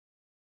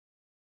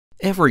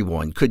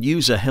Everyone could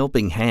use a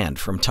helping hand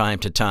from time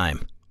to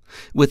time.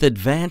 With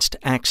advanced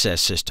access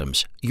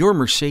systems, your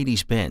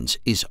Mercedes-Benz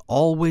is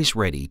always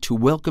ready to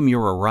welcome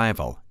your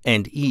arrival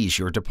and ease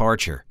your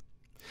departure.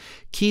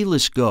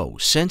 Keyless Go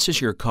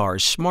senses your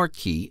car's smart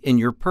key in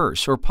your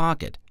purse or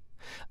pocket.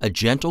 A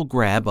gentle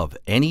grab of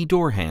any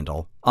door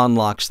handle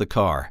unlocks the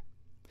car.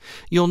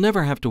 You'll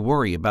never have to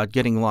worry about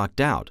getting locked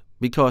out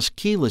because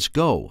Keyless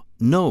Go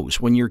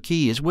knows when your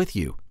key is with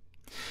you.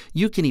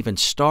 You can even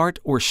start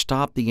or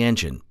stop the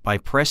engine by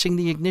pressing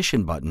the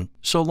ignition button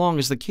so long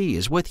as the key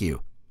is with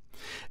you.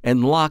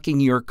 And locking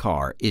your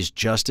car is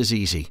just as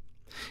easy.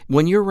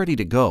 When you're ready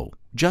to go,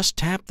 just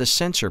tap the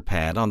sensor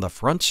pad on the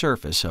front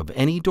surface of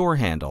any door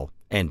handle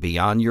and be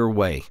on your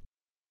way.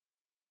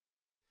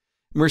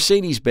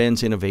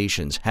 Mercedes-Benz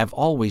innovations have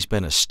always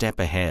been a step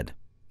ahead.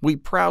 We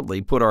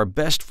proudly put our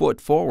best foot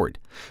forward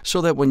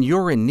so that when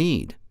you're in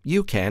need,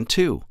 you can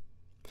too.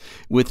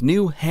 With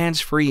new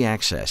hands-free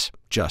access,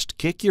 just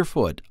kick your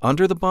foot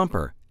under the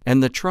bumper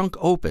and the trunk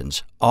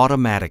opens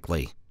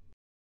automatically.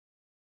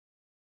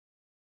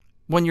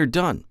 When you're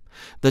done,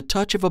 the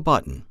touch of a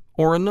button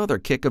or another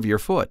kick of your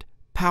foot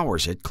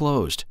powers it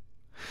closed.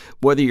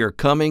 Whether you're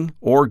coming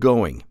or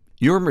going,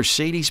 your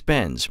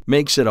Mercedes-Benz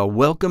makes it a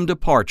welcome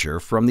departure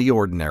from the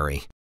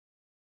ordinary.